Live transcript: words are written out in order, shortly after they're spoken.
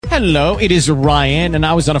Hello, it is Ryan, and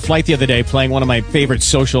I was on a flight the other day playing one of my favorite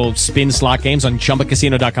social spin slot games on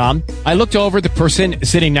ChumbaCasino.com. I looked over at the person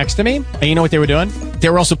sitting next to me, and you know what they were doing? They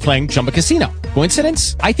were also playing Chumba Casino.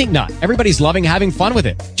 Coincidence? I think not. Everybody's loving having fun with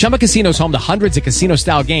it. Chumba Casino is home to hundreds of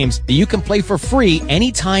casino-style games that you can play for free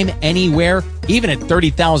anytime, anywhere, even at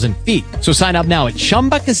 30,000 feet. So sign up now at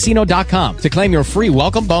ChumbaCasino.com to claim your free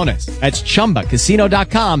welcome bonus. That's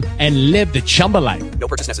ChumbaCasino.com and live the Chumba life. No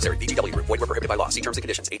purchase necessary. VGW. Void where prohibited by law. See terms and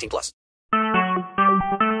conditions. 18+.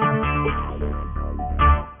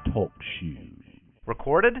 Talk shoes.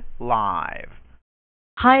 Recorded live.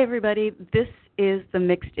 Hi, everybody. This is The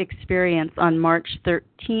Mixed Experience on March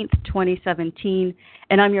 13th, 2017,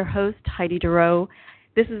 and I'm your host, Heidi Durow.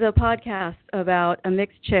 This is a podcast about a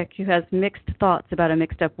mixed chick who has mixed thoughts about a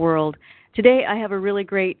mixed-up world. Today, I have a really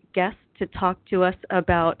great guest to talk to us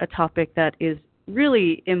about a topic that is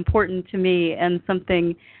really important to me and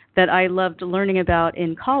something that I loved learning about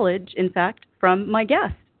in college, in fact, from my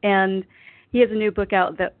guest. And he has a new book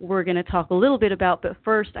out that we're going to talk a little bit about, but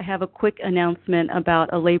first I have a quick announcement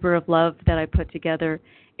about a labor of love that I put together.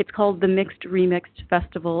 It's called the Mixed Remixed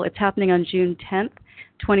Festival. It's happening on June 10th,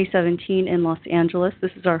 2017 in Los Angeles.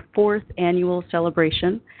 This is our 4th annual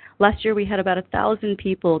celebration. Last year we had about 1,000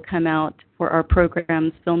 people come out for our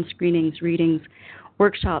programs, film screenings, readings,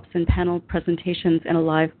 workshops, and panel presentations, and a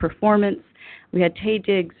live performance. We had Tay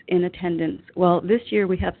Diggs in attendance. Well, this year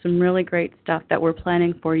we have some really great stuff that we're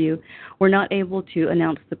planning for you. We're not able to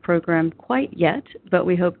announce the program quite yet, but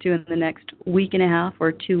we hope to in the next week and a half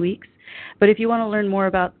or 2 weeks. But if you want to learn more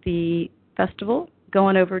about the festival, go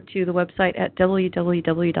on over to the website at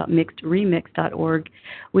www.mixedremix.org.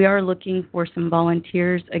 We are looking for some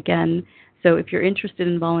volunteers again. So if you're interested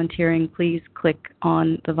in volunteering, please click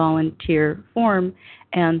on the volunteer form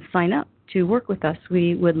and sign up to work with us.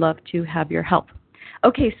 We would love to have your help.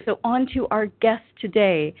 Okay, so on to our guest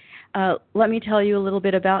today. Let me tell you a little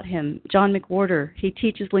bit about him. John McWhorter. He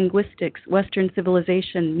teaches linguistics, Western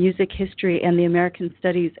civilization, music history, and the American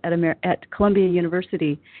studies at Columbia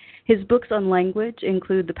University. His books on language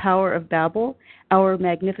include The Power of Babel, Our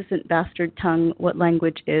Magnificent Bastard Tongue, What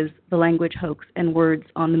Language Is, The Language Hoax, and Words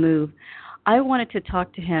on the Move. I wanted to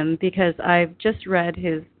talk to him because I've just read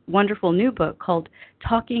his wonderful new book called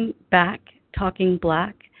Talking Back, Talking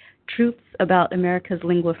Black, Truths About America's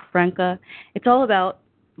Lingua Franca. It's all about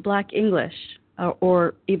Black English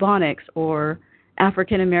or Ebonics or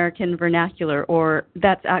African American vernacular, or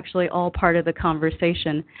that's actually all part of the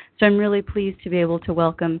conversation. So I'm really pleased to be able to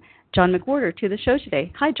welcome John McWhorter to the show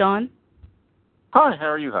today. Hi, John. Hi, how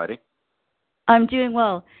are you, Heidi? I'm doing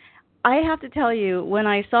well. I have to tell you, when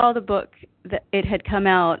I saw the book that it had come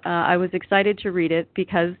out, I was excited to read it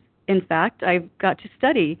because, in fact, I got to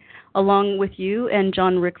study along with you and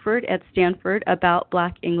John Rickford at Stanford about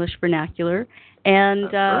Black English vernacular.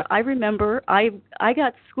 And I remember I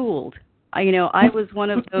got schooled. I was one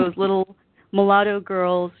of those little mulatto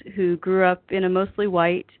girls who grew up in a mostly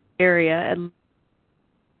white area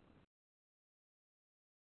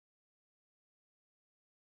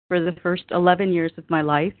for the first 11 years of my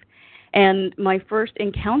life. And my first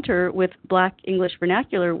encounter with Black English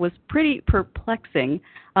vernacular was pretty perplexing.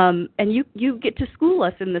 And you get to school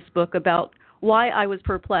us in this book about why I was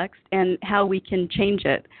perplexed and how we can change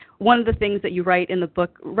it. One of the things that you write in the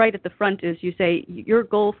book right at the front is you say your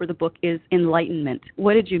goal for the book is enlightenment.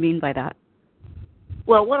 What did you mean by that?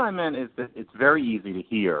 Well, what I meant is that it's very easy to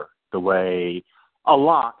hear the way a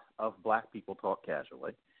lot of Black people talk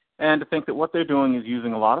casually, and to think that what they're doing is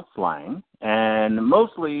using a lot of slang and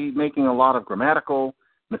mostly making a lot of grammatical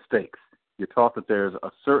mistakes. You're taught that there's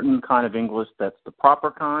a certain kind of English that's the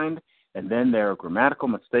proper kind, and then there are grammatical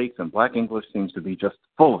mistakes, and Black English seems to be just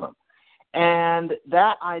full of them. And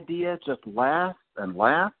that idea just lasts and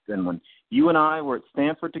lasts, and when you and I were at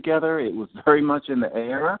Stanford together, it was very much in the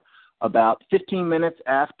air. About 15 minutes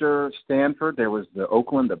after Stanford, there was the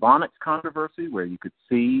Oakland Ebonics controversy, where you could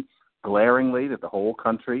see glaringly that the whole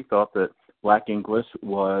country thought that Black English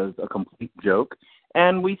was a complete joke,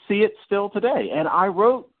 and we see it still today. And I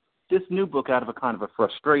wrote this new book out of a kind of a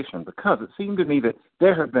frustration because it seemed to me that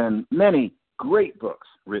there have been many great books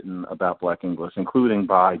written about Black English, including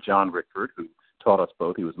by John Rickford, who taught us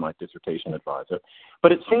both. He was my dissertation advisor.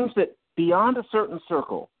 But it seems that beyond a certain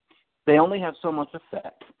circle, they only have so much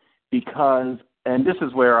effect because, and this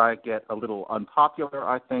is where I get a little unpopular,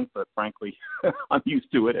 I think, but frankly, I'm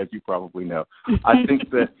used to it, as you probably know. I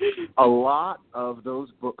think that a lot of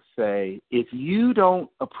those books say, if you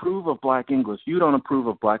don't approve of Black English, you don't approve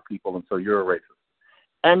of Black people, and so you're a racist.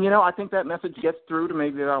 And, I think that message gets through to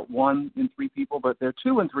maybe about 1 in 3 people, but there are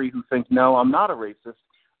 2 in 3 who think, no, I'm not a racist.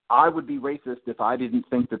 I would be racist if I didn't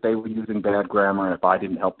think that they were using bad grammar and if I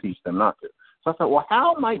didn't help teach them not to. So I thought, well,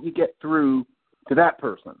 how might you get through to that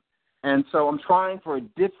person? And so I'm trying for a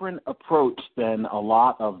different approach than a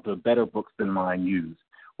lot of the better books than mine use,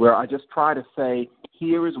 where I just try to say,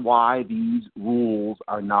 here is why these rules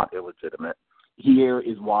are not illegitimate. Here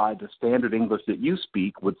is why the standard English that you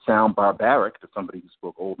speak would sound barbaric to somebody who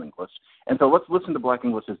spoke Old English. And so let's listen to Black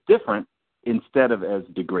English as different instead of as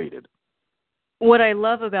degraded. What I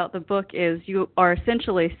love about the book is you are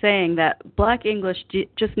essentially saying that Black English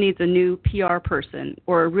just needs a new PR person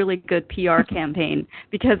or a really good PR campaign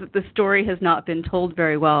because the story has not been told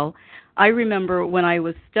very well. I remember when I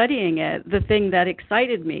was studying it, the thing that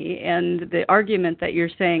excited me and the argument that you're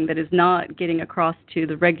saying that is not getting across to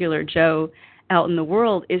the regular Joe out in the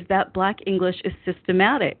world is that Black English is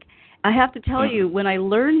systematic. I have to tell you, when I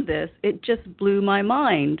learned this, it just blew my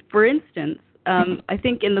mind. For instance, I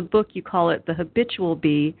think in the book you call it the habitual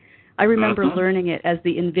B. I remember learning it as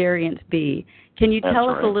the invariant B. Can you tell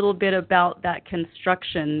us a little bit about that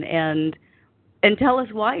construction and tell us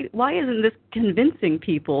why isn't this convincing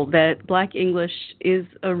people that Black English is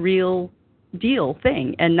a real deal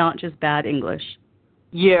thing and not just bad English?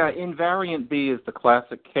 Yeah, invariant B is the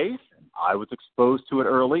classic case. I was exposed to it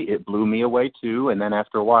early. It blew me away too. And then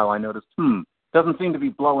after a while I noticed, doesn't seem to be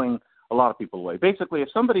blowing a lot of people away. Basically, if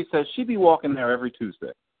somebody says, she be walking there every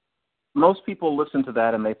Tuesday, most people listen to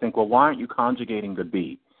that and they think, well, why aren't you conjugating the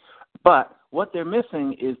B? But what they're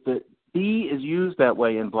missing is that B is used that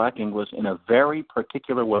way in Black English in a very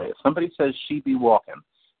particular way. If somebody says, she be walking,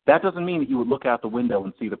 that doesn't mean that you would look out the window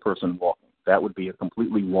and see the person walking. That would be a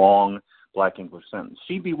completely wrong Black English sentence.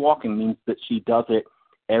 She be walking means that she does it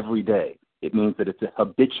every day. It means that it's a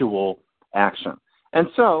habitual action. And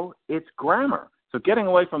so it's grammar. So getting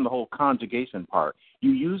away from the whole conjugation part,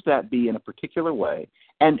 you use that B in a particular way,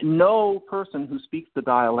 and no person who speaks the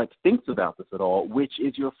dialect thinks about this at all, which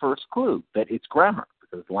is your first clue that it's grammar,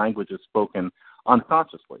 because language is spoken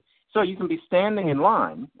unconsciously. So you can be standing in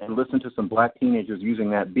line and listen to some Black teenagers using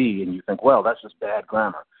that B, and you think, well, that's just bad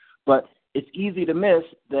grammar. But it's easy to miss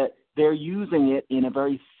that they're using it in a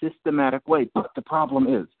very systematic way. But the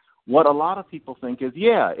problem is, what a lot of people think is,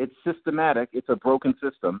 yeah, it's systematic, it's a broken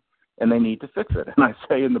system, and they need to fix it. And I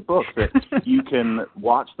say in the book that you can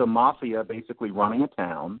watch the mafia basically running a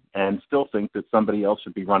town and still think that somebody else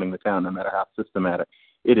should be running the town, no matter how systematic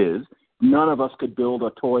it is. None of us could build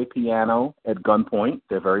a toy piano at gunpoint.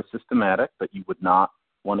 They're very systematic, but you would not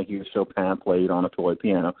want to hear Chopin played on a toy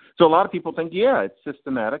piano. So a lot of people think, yeah, it's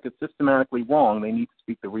systematic. It's systematically wrong. They need to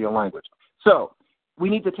speak the real language. So we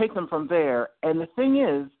need to take them from there. And the thing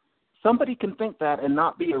is, somebody can think that and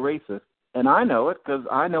not be a racist. And I know it because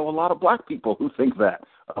I know a lot of Black people who think that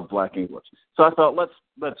of Black English. So I thought,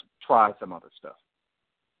 let's try some other stuff.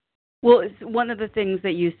 Well, one of the things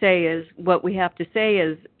that you say is, what we have to say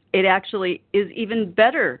is, it actually is even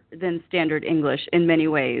better than standard English in many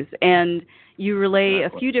ways. And you relay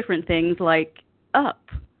a few different things like up,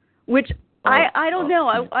 which I don't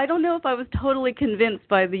know. I don't know if I was totally convinced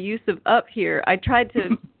by the use of up here. I tried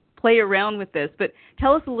to play around with this, but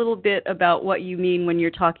tell us a little bit about what you mean when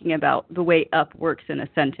you're talking about the way up works in a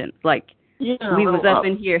sentence. Like, we was up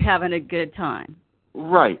in here having a good time.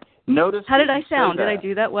 Right. Notice. How did I sound? Did I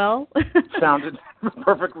do that well? Sounded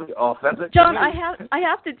perfectly authentic. John, I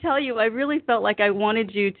have to tell you, I really felt like I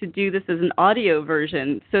wanted you to do this as an audio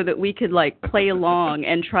version so that we could play along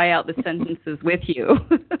and try out the sentences with you.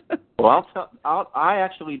 Well, I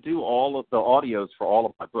actually do all of the audios for all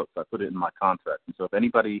of my books. I put it in my contract. And so if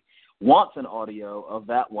anybody wants an audio of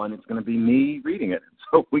that one, it's going to be me reading it.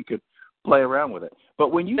 So we could play around with it.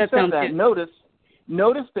 But when you say that,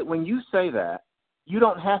 notice that when you say that, you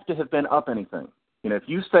don't have to have been up anything. You know, if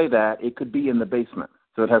you say that, it could be in the basement.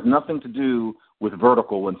 So it has nothing to do with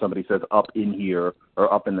vertical when somebody says up in here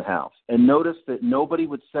or up in the house. And notice that nobody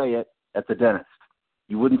would say it at the dentist.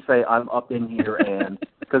 You wouldn't say, I'm up in here, and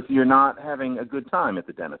because you're not having a good time at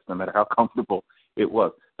the dentist, no matter how comfortable it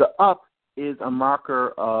was. The up is a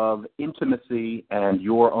marker of intimacy and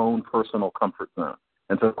your own personal comfort zone.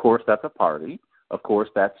 And so, of course, that's a party. Of course,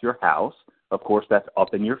 that's your house. Of course, that's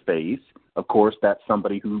up in your face. Of course, that's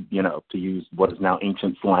somebody who, to use what is now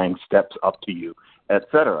ancient slang, steps up to you,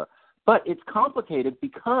 etc. But it's complicated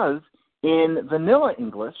because in vanilla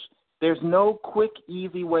English, there's no quick,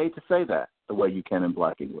 easy way to say that the way you can in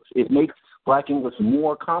Black English. It makes Black English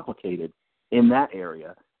more complicated in that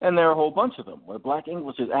area. And there are a whole bunch of them, where Black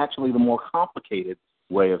English is actually the more complicated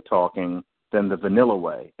way of talking than the vanilla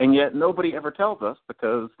way. And yet nobody ever tells us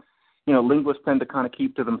because linguists tend to kind of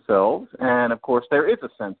keep to themselves. And, of course, there is a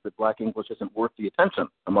sense that Black English isn't worth the attention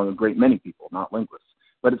among a great many people, not linguists.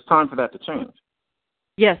 But it's time for that to change.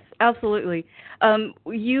 Yes, absolutely.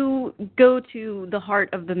 You go to the heart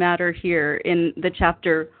of the matter here in the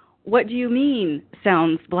chapter. What do you mean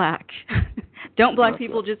sounds black? Don't black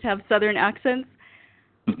people just have Southern accents?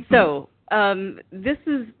 So this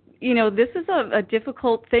is, this is a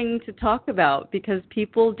difficult thing to talk about because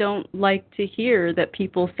people don't like to hear that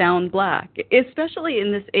people sound black, especially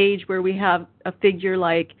in this age where we have a figure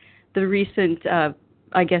like the recent,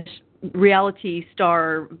 I guess, reality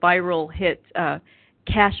star viral hit,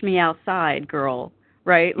 Cash Me Outside girl,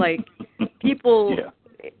 right? Like people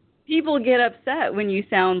people get upset when you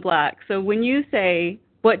sound black. So when you say,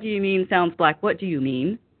 what do you mean sounds black, what do you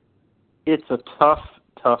mean? It's a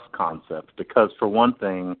tough concept because, for one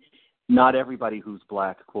thing, not everybody who's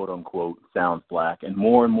black, quote unquote, sounds black. And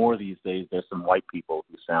more these days, there's some white people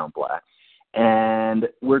who sound black. And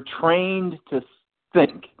we're trained to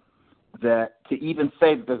think that to even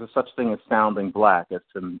say that there's a such thing as sounding black, as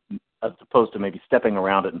opposed to maybe stepping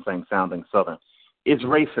around it and saying sounding Southern, is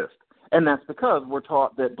racist. And that's because we're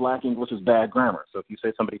taught that black English is bad grammar. So if you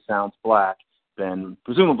say somebody sounds black, then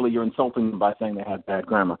presumably you're insulting them by saying they have bad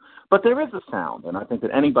grammar. But there is a sound, and I think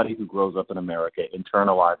that anybody who grows up in America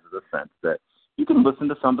internalizes the sense that you can listen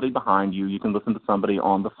to somebody behind you, you can listen to somebody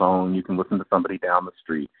on the phone, you can listen to somebody down the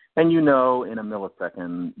street, and you know in a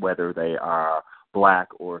millisecond whether they are black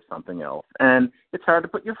or something else. And it's hard to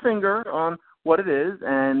put your finger on what it is,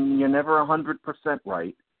 and you're never 100%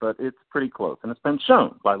 right, but it's pretty close. And it's been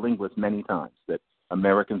shown by linguists many times that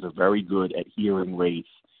Americans are very good at hearing race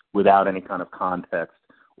without any kind of context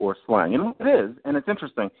or slang. And it is, and it's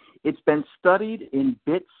interesting, it's been studied in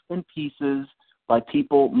bits and pieces by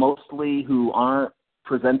people mostly who aren't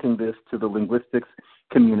presenting this to the linguistics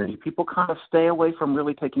community. People kind of stay away from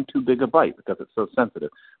really taking too big a bite because it's so sensitive.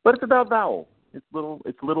 But it's about vowels. It's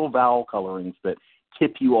little vowel colorings that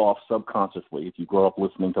tip you off subconsciously if you grow up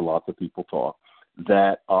listening to lots of people talk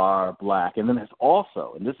that are black. And then there's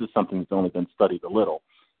also, and this is something that's only been studied a little,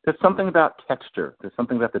 there's something about texture. There's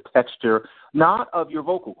something about the texture, not of your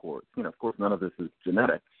vocal cords. Of course, none of this is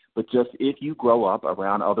genetic, but just if you grow up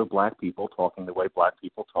around other black people talking the way black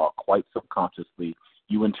people talk quite subconsciously,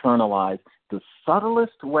 you internalize the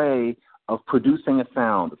subtlest way of producing a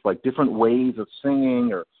sound. It's like different ways of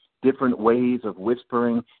singing or different ways of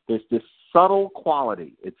whispering. There's this subtle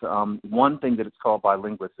quality. It's one thing that it's called by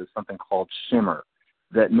linguists is something called shimmer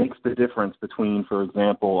that makes the difference between, for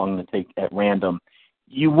example, I'm going to take at random,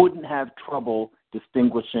 you wouldn't have trouble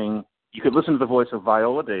distinguishing. You could listen to the voice of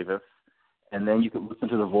Viola Davis, and then you could listen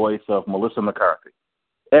to the voice of Melissa McCarthy.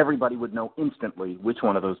 Everybody would know instantly which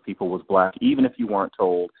one of those people was black, even if you weren't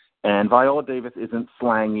told. And Viola Davis isn't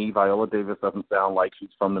slangy. Viola Davis doesn't sound like she's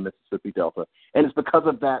from the Mississippi Delta. And it's because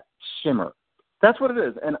of that shimmer. That's what it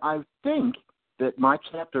is. And I think that my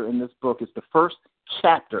chapter in this book is the first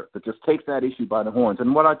chapter that just takes that issue by the horns.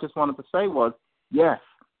 And what I just wanted to say was, yes,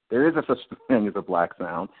 there is a such thing as a black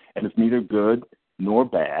sound, and it's neither good nor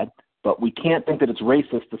bad, but we can't think that it's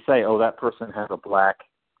racist to say, oh, that person has a black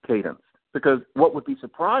cadence. Because what would be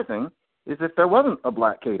surprising is if there wasn't a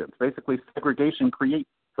black cadence. Basically, segregation creates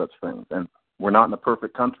such things, and we're not in a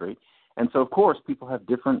perfect country. And so, of course, people have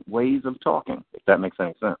different ways of talking, if that makes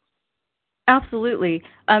any sense. Absolutely.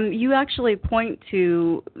 You actually point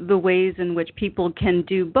to the ways in which people can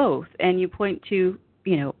do both, and you point to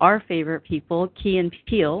our favorite people, Key and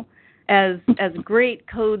Peele, as great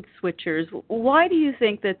code switchers. Why do you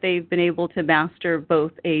think that they've been able to master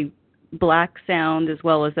both a black sound as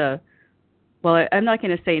well as I'm not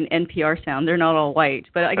going to say an NPR sound. They're not all white,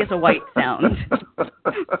 but I guess a white sound.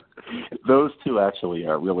 Those two actually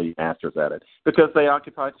are really masters at it because they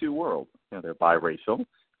occupy two worlds. They're biracial.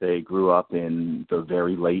 They grew up in the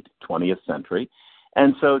very late 20th century.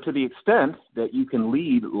 And so to the extent that you can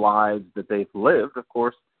lead lives that they've lived, of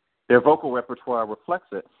course, their vocal repertoire reflects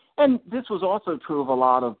it. And this was also true of a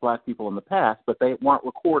lot of black people in the past, but they weren't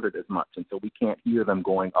recorded as much, and so we can't hear them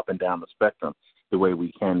going up and down the spectrum the way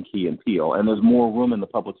we can Key and Peele. And there's more room in the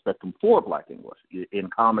public spectrum for black English, in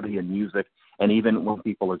comedy and music, and even when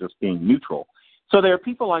people are just being neutral. So there are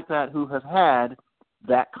people like that who have had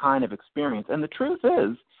that kind of experience. And the truth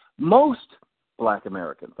is, most black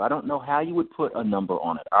Americans, I don't know how you would put a number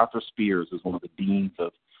on it. Arthur Spears is one of the deans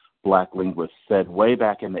of black linguists, said way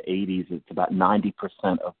back in the 80s it's about 90%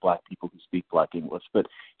 of black people who speak black English. But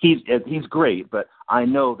he's great, but I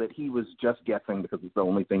know that he was just guessing because it's the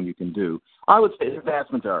only thing you can do. I would say the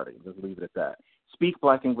vast majority, just leave it at that, speak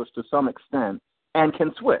black English to some extent and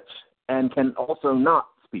can switch and can also not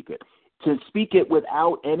speak it. To speak it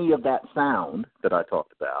without any of that sound that I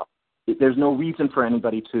talked about, there's no reason for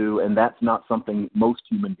anybody to, and that's not something most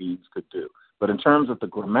human beings could do. But in terms of the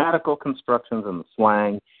grammatical constructions and the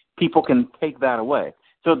slang, people can take that away.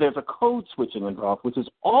 So there's a code switching involved, which is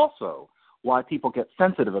also why people get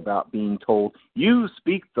sensitive about being told, you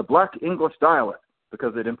speak the Black English dialect,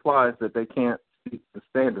 because it implies that they can't speak the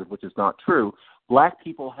standard, which is not true. Black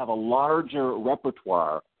people have a larger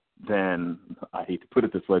repertoire than, I hate to put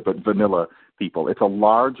it this way, but vanilla people. It's a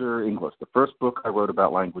larger English. The first book I wrote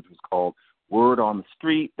about language was called Word on the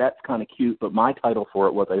Street. That's kind of cute, but my title for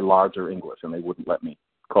it was A Larger English, and they wouldn't let me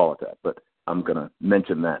call it that. But I'm going to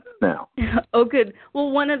mention that now. Oh, good.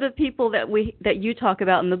 Well, one of the people that you talk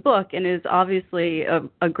about in the book, and is obviously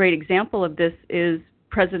a great example of this, is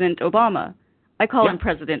President Obama. I call him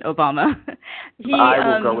President Obama.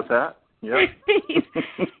 I will go with that. Yeah.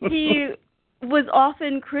 he was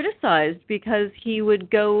often criticized because he would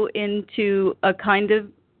go into a kind of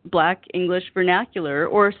Black English vernacular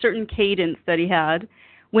or a certain cadence that he had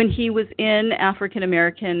when he was in African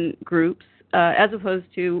American groups, as opposed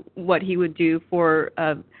to what he would do for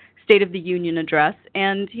a State of the Union address,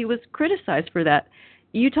 and he was criticized for that.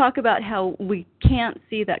 You talk about how we can't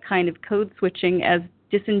see that kind of code switching as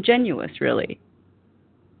disingenuous, really.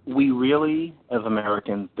 We really, as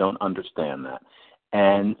Americans, don't understand that.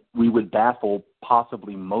 And we would baffle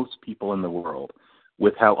possibly most people in the world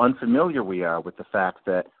with how unfamiliar we are with the fact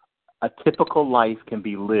that a typical life can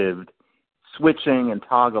be lived switching and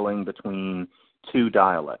toggling between two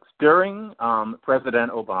dialects. During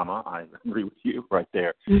President Obama, I agree with you right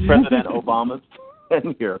there, President Obama's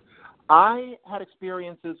tenure, I had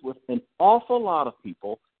experiences with an awful lot of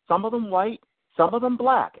people, some of them white, some of them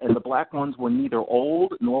black, and the black ones were neither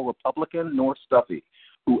old nor Republican nor stuffy,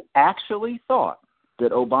 who actually thought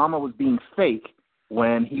that Obama was being fake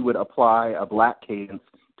when he would apply a black cadence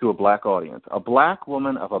to a black audience. A black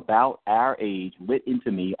woman of about our age lit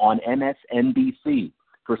into me on MSNBC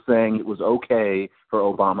for saying it was okay for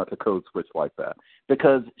Obama to code switch like that,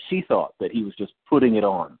 because she thought that he was just putting it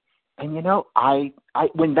on. And, you know, I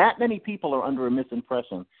when that many people are under a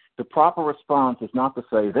misimpression, the proper response is not to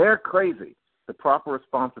say they're crazy. The proper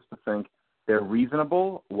response is to think they're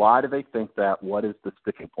reasonable. Why do they think that? What is the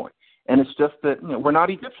sticking point? And it's just that, you know, we're not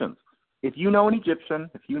Egyptians. If you know an Egyptian,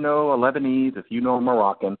 if you know a Lebanese, if you know a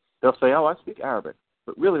Moroccan, they'll say, oh, I speak Arabic.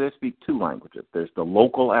 But really, they speak two languages. There's the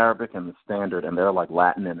local Arabic and the standard, and they're like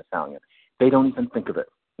Latin and Italian. They don't even think of it.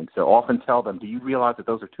 And so often tell them, do you realize that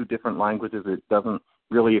those are two different languages? It doesn't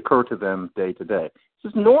really occur to them day to day. It's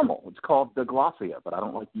just normal. It's called diglossia, but I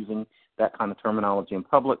don't like using that kind of terminology in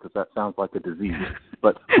public because that sounds like a disease.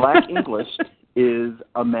 But Black English is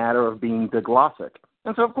a matter of being diglossic.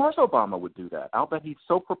 And so, of course, Obama would do that. I'll bet he's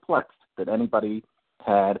so perplexed that anybody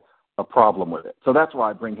had a problem with it. So that's why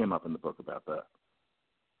I bring him up in the book about that.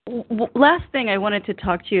 Last thing I wanted to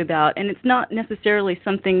talk to you about, and it's not necessarily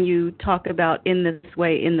something you talk about in this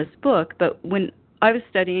way in this book, but when I was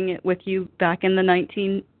studying it with you back in the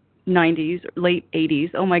 1990s, late 80s,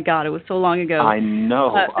 oh my God, it was so long ago. I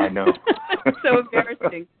know. So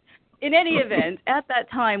embarrassing. In any event, at that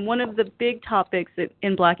time, one of the big topics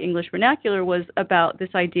in Black English vernacular was about this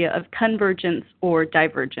idea of convergence or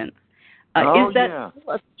divergence. Is that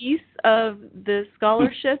a piece of the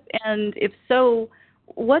scholarship? And if so,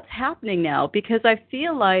 what's happening now? Because I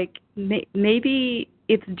feel like maybe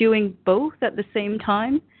it's doing both at the same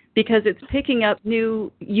time, because it's picking up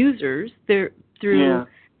new users through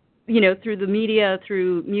the media,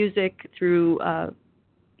 through music, through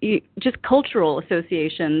just cultural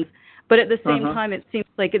associations. But at the same time, it seems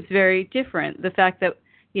like it's very different. The fact that,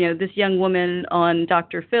 you know, this young woman on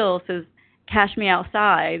Dr. Phil says, cash me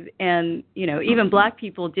outside, and, you know, even black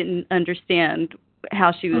people didn't understand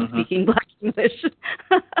how she was speaking Black English.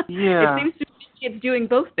 Yeah. It seems to me it's doing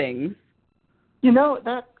both things. You know,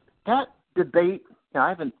 that debate, I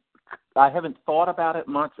haven't thought about it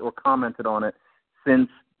much or commented on it since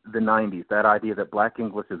the 90s, that idea that Black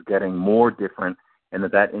English is getting more different and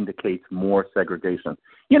that indicates more segregation.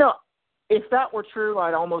 You know, if that were true,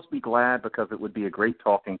 I'd almost be glad, because it would be a great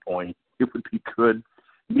talking point. It would be good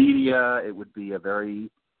media. It would be a very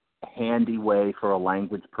handy way for a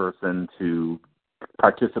language person to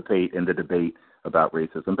participate in the debate about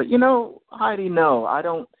racism. But, you know, Heidi, no, I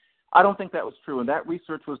don't think that was true. And that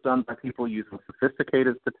research was done by people using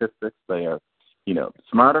sophisticated statistics. They are, you know,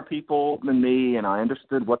 smarter people than me, and I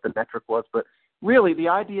understood what the metric was. But really, the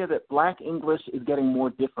idea that Black English is getting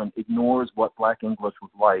more different ignores what Black English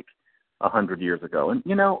was like 100 years ago. And,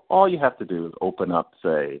 you know, all you have to do is open up,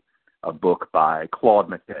 say, a book by Claude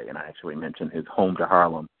McKay, and I actually mention his Home to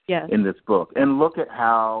Harlem in this book, and look at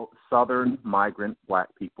how Southern migrant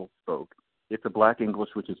Black people spoke. It's a Black English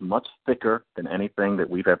which is much thicker than anything that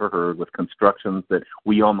we've ever heard, with constructions that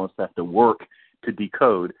we almost have to work to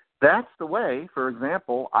decode. That's the way, for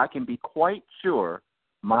example, I can be quite sure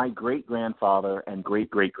my great-grandfather and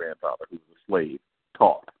great-great-grandfather, who was a slave,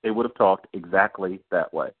 talked. They would have talked exactly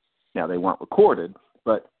that way. Now, they weren't recorded,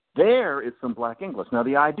 but there is some Black English. Now,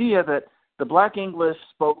 the idea that the Black English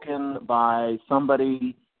spoken by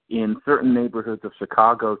somebody in certain neighborhoods of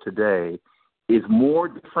Chicago today is more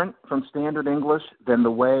different from standard English than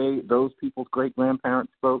the way those people's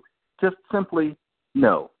great-grandparents spoke, just simply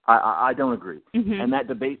no. I don't agree. Mm-hmm. And that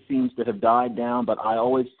debate seems to have died down, but I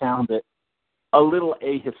always found it a little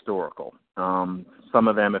ahistorical. Some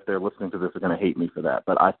of them, if they're listening to this, are going to hate me for that.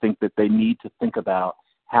 But I think that they need to think about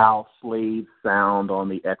how slaves sound on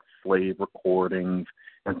the ex-slave recordings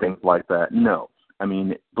and things like that. No. I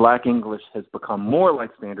mean, Black English has become more like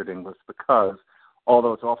standard English because,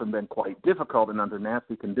 although it's often been quite difficult and under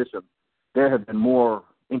nasty conditions, there have been more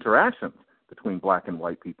interactions between Black and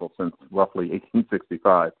white people since roughly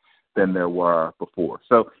 1865 than there were before.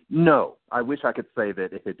 So, no, I wish I could say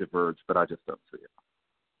that it had diverged, but I just don't see it.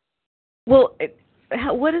 Well,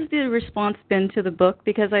 what has the response been to the book?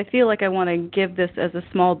 Because I feel like I want to give this as a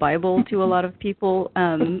small Bible to a lot of people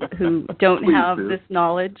who don't have this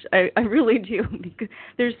knowledge. I really do, because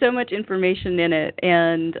there's so much information in it,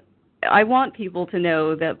 and I want people to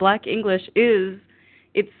know that Black English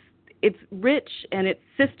it's rich and it's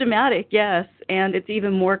systematic, yes, and it's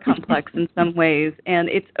even more complex in some ways, and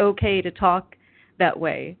it's okay to talk that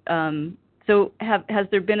way. So has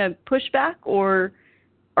there been a pushback, or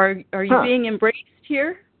are you being embraced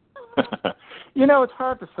here? It's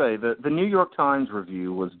hard to say. The New York Times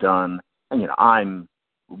review was done, and I am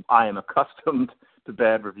accustomed to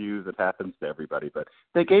bad reviews. It happens to everybody, but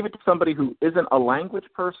they gave it to somebody who isn't a language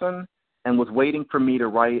person and was waiting for me to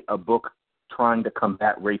write a book trying to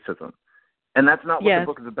combat racism. And that's not what the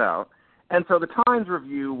book is about. And so the Times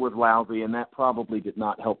review was lousy, and that probably did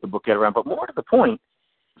not help the book get around. But more to the point,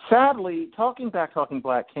 sadly, Talking Back, Talking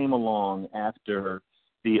Black came along after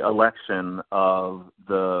the election of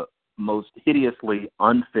the most hideously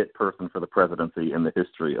unfit person for the presidency in the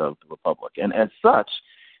history of the Republic. And as such,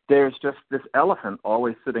 there's just this elephant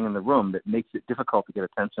always sitting in the room that makes it difficult to get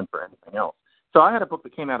attention for anything else. So I had a book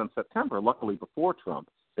that came out in September, luckily before Trump,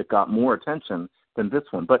 that got more attention than this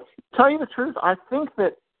one. But to tell you the truth, I think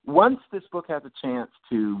that once this book has a chance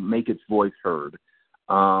to make its voice heard,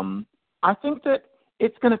 I think that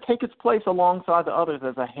it's going to take its place alongside the others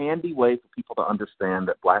as a handy way for people to understand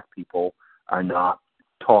that Black people are not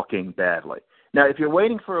talking badly. Now, if you're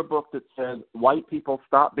waiting for a book that says white people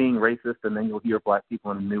stop being racist and then you'll hear Black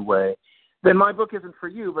people in a new way, then my book isn't for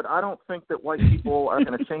you, but I don't think that white people are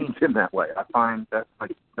going to change in that way. I find that's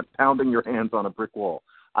like pounding your hands on a brick wall.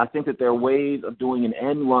 I think that there are ways of doing an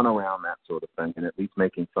end run around that sort of thing and at least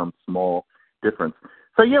making some small difference.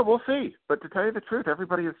 So, yeah, we'll see. But to tell you the truth,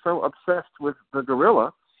 everybody is so obsessed with the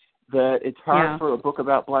gorilla that it's hard for a book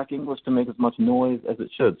about Black English to make as much noise as it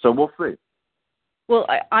should. So we'll see. Well,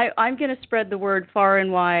 I'm going to spread the word far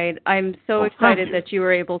and wide. I'm so excited that you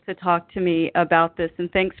were able to talk to me about this, and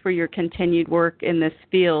thanks for your continued work in this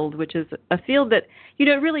field, which is a field that,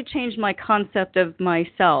 it really changed my concept of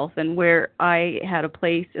myself and where I had a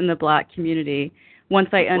place in the Black community once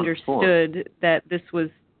I understood that this was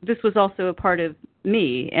also a part of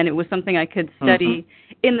me, and it was something I could study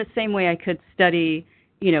in the same way I could study,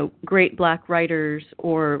 great Black writers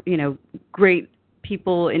or, great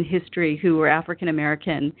people in history who were African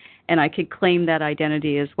American, and I could claim that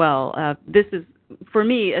identity as well. This is, for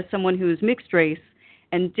me, as someone who is mixed race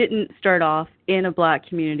and didn't start off in a Black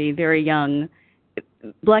community very young,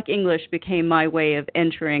 Black English became my way of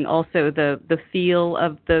entering also the feel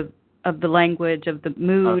of the language, of the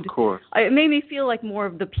mood. Of course. It made me feel like more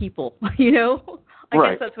of the people, I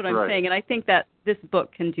guess that's what I'm saying, and I think that this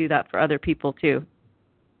book can do that for other people too.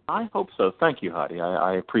 I hope so. Thank you, Heidi.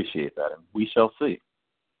 I appreciate that, and we shall see.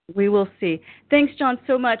 We will see. Thanks, John,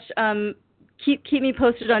 so much. Keep me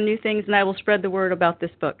posted on new things, and I will spread the word about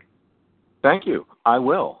this book. Thank you. I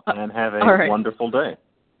will, and have a wonderful day.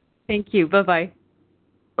 Thank you. Bye-bye.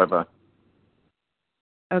 Bye-bye.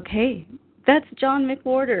 Okay. That's John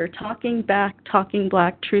McWhorter, Talking Back, Talking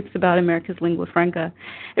Black, Truths About America's Lingua Franca.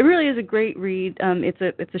 It really is a great read.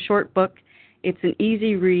 It's a short book. It's an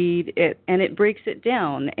easy read, and it breaks it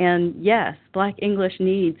down. And yes, Black English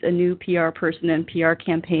needs a new PR person and PR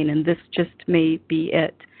campaign, and this just may be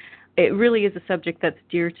it. It really is a subject that's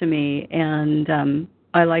dear to me, and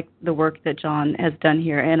I like the work that John has done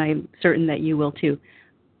here, and I'm certain that you will too.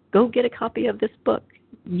 Go get a copy of this book.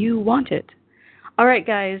 You want it. All right,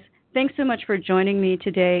 guys. Thanks so much for joining me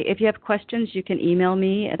today. If you have questions, you can email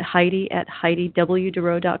me at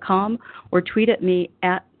heidi@heididuro.com or tweet at me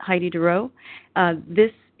at HeidiDuro.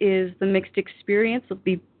 This is The Mixed Experience. We'll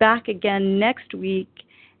be back again next week,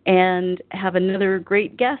 and have another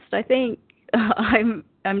great guest, I think.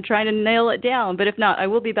 I'm trying to nail it down, but if not, I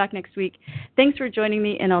will be back next week. Thanks for joining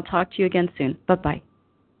me, and I'll talk to you again soon. Bye-bye.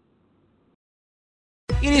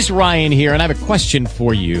 It is Ryan here, and I have a question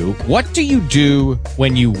for you. What do you do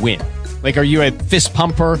when you win? Like, are you a fist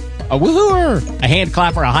pumper, a woohooer, a hand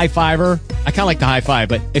clapper, a high fiver? I kind of like the high five,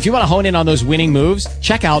 but if you want to hone in on those winning moves,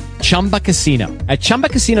 check out Chumba Casino. At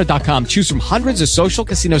ChumbaCasino.com, choose from hundreds of social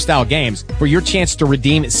casino-style games for your chance to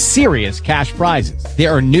redeem serious cash prizes.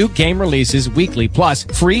 There are new game releases weekly, plus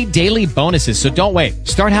free daily bonuses, so don't wait.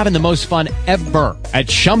 Start having the most fun ever at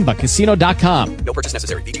ChumbaCasino.com. No purchase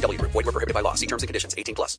necessary. VGW Group. Void where prohibited by law. See terms and conditions. 18+.